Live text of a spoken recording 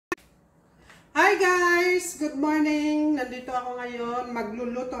guys! Good morning! Nandito ako ngayon.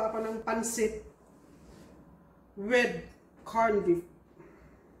 Magluluto ako ng pansit with corned beef.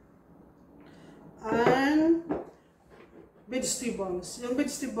 And vegetables. Yung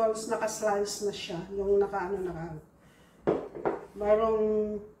vegetables, naka-slice na siya. Yung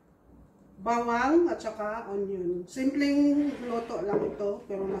mayroong bawang at saka onion. Simpleng luto lang ito,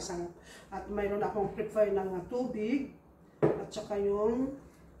 pero masarap. At mayroon akong prepare ng tubig at saka yung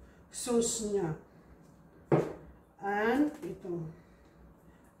sauce niya. And ito.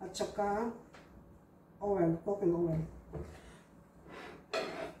 At saka oil, cooking oil.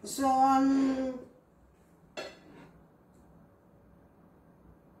 So,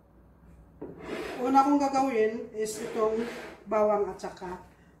 una kong gagawin is itong bawang at saka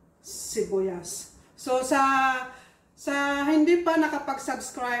sibuyas. So, sa hindi pa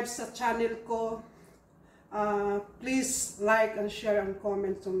nakapag-subscribe sa channel ko, please like and share and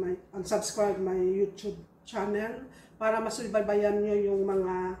comment and subscribe my YouTube channel para masubaybayan nyo yung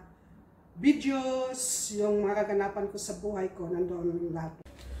mga videos, yung mga kaganapan ko sa buhay ko, nandoon lahat.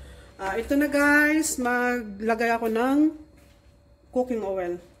 Ito na guys, maglagay ako ng cooking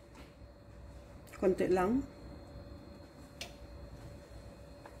oil. Konti lang.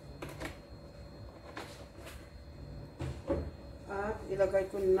 At ilagay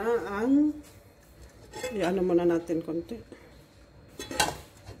ko na ang i-ano muna natin konti.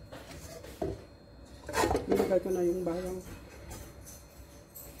 Ilagay ko na yung bawang.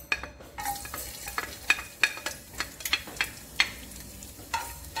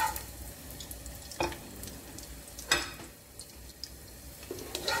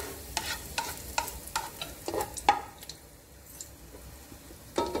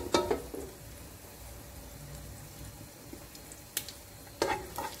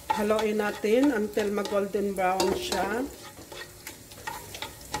 Haluin natin until mag-golden brown siya.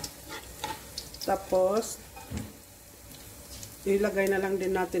 Tapos, ilagay na lang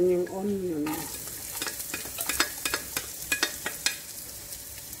din natin yung onion.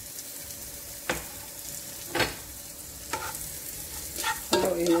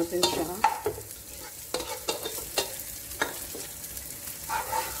 Haluin natin siya.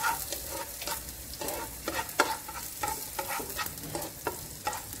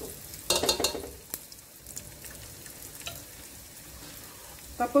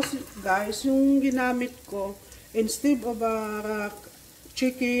 Tapos guys, yung ginamit ko, instead of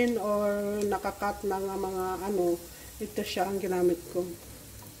chicken or nakakat na mga ano, ito siya ang ginamit ko.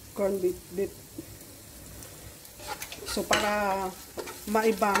 Corned beef. So para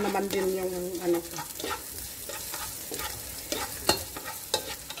maiba naman din yung ano ko.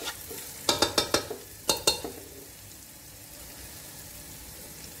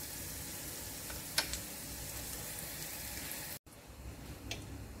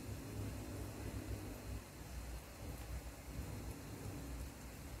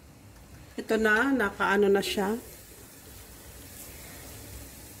 Ito na, nakaano na siya.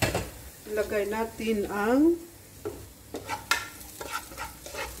 Ilagay natin ang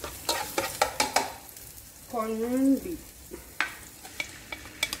corned beef.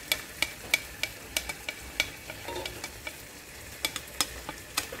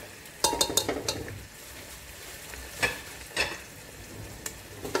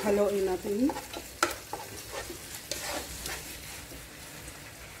 Haluin natin.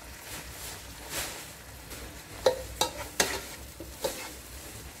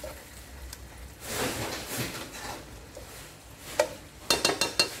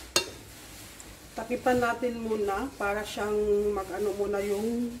 Takipan natin muna para siyang mag-ano muna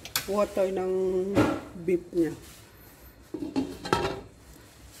yung water ng beef niya.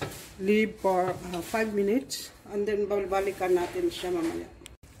 Leave for 5 minutes and then balikan natin siya mamaya.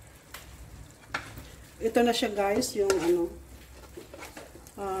 Ito na siya guys, yung ano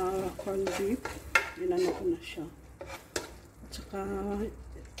corned beef. Inano ko na siya. At saka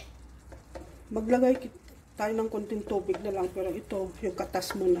maglagay tayo ng konting tubig na lang, pero ito yung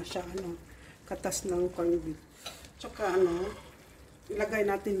katas muna siya, ano, katas ng corned beef. Tsaka ano, ilagay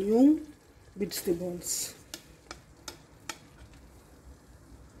natin yung vegetables.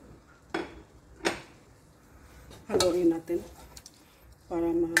 Haluin natin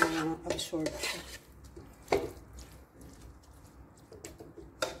para ma-absorb siya.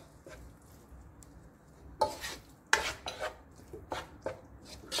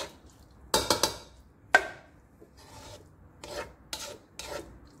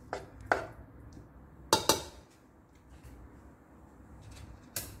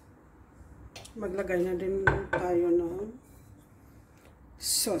 Maglagay na din tayo ng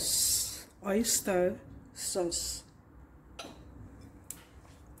sauce, oyster sauce.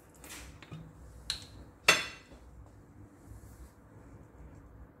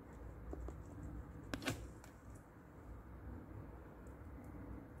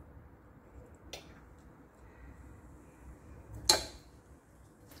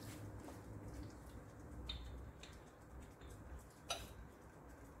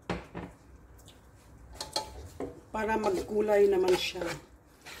 para magkulay naman siya.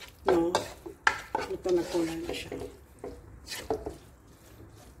 No? Ito na kulay na siya.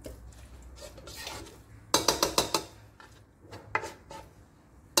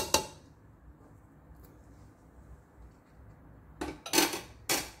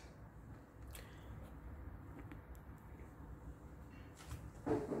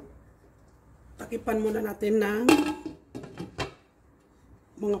 Takipan muna natin ng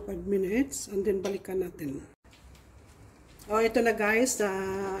mga 5 minutes and then balikan natin. Oh, ito na guys,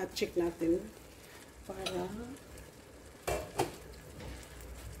 check natin para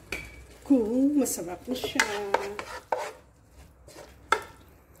kung masarap na siya.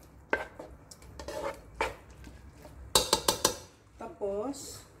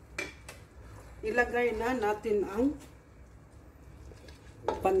 Tapos ilagay na natin ang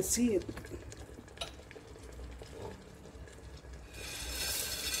pansit.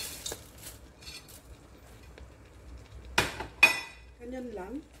 Ganyan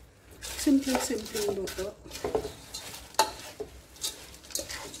lang. Simpleng luto.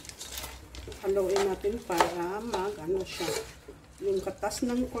 Haluin natin para mag-ano siya. Yung katas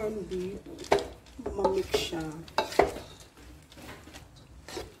ng corned beef, mamix siya.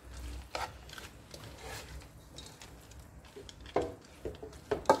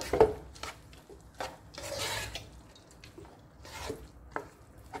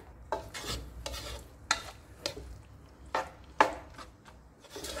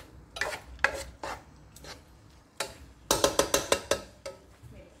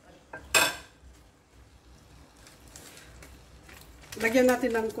 Lagyan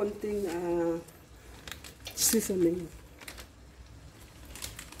natin ng konting seasoning.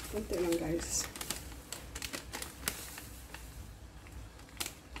 Konti lang guys.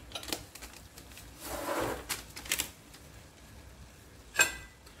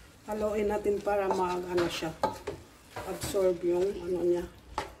 Haluin natin para mag-ano siya. Absorb yung ano niya.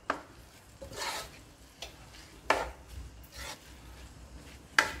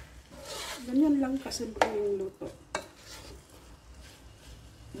 Ganyan lang kasimple yung luto.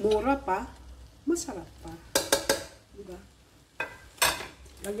 Mura pa, masarap pa. Diba?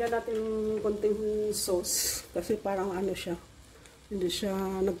 Lagyan natin konting sauce kasi parang ano siya, hindi siya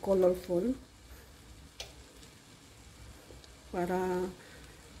nag-colorful. Para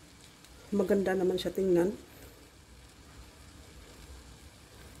maganda naman siya tingnan.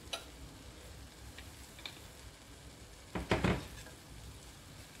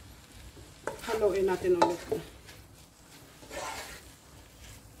 Haluin natin ulit.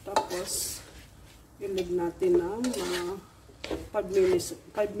 Tapos, ilig natin ng mga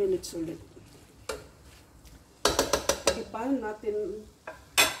 5 minutes ulit. Ipan natin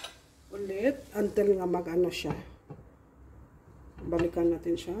ulit until nga mag-ano siya. Balikan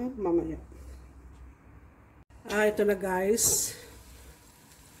natin siya mamaya. Ito na guys.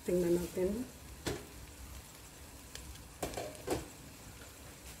 Tingnan natin.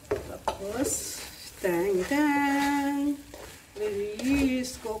 Tapos, tang!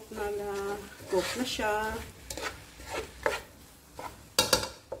 Release, cook na siya.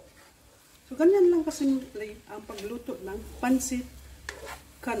 So, ganyan lang kasimple ang pagluto ng pansit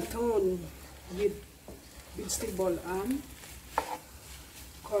canton with vegetable and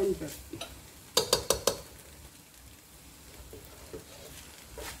cornbeef.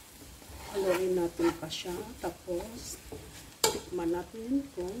 Haluin natin pa siya, tapos tikman natin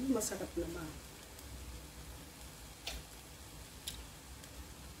kung masarap na ba.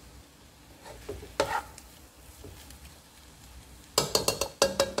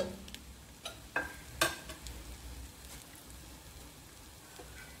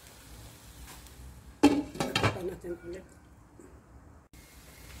 Natin ulit.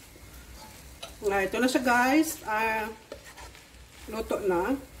 Ito na siya guys. Luto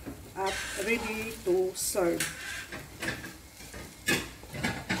na at ready to serve.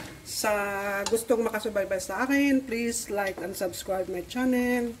 Sa gustong makasubaybay sa akin, please like and subscribe my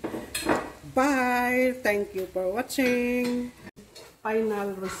channel. Bye! Thank you for watching.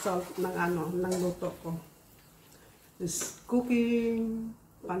 Final result ng luto ko is cooking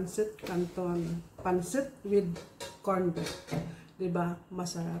pansit canton, pansit with corned beef. Diba?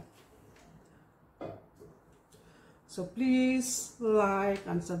 Masarap. So please like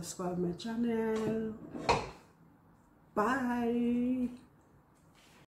and subscribe my channel. Bye!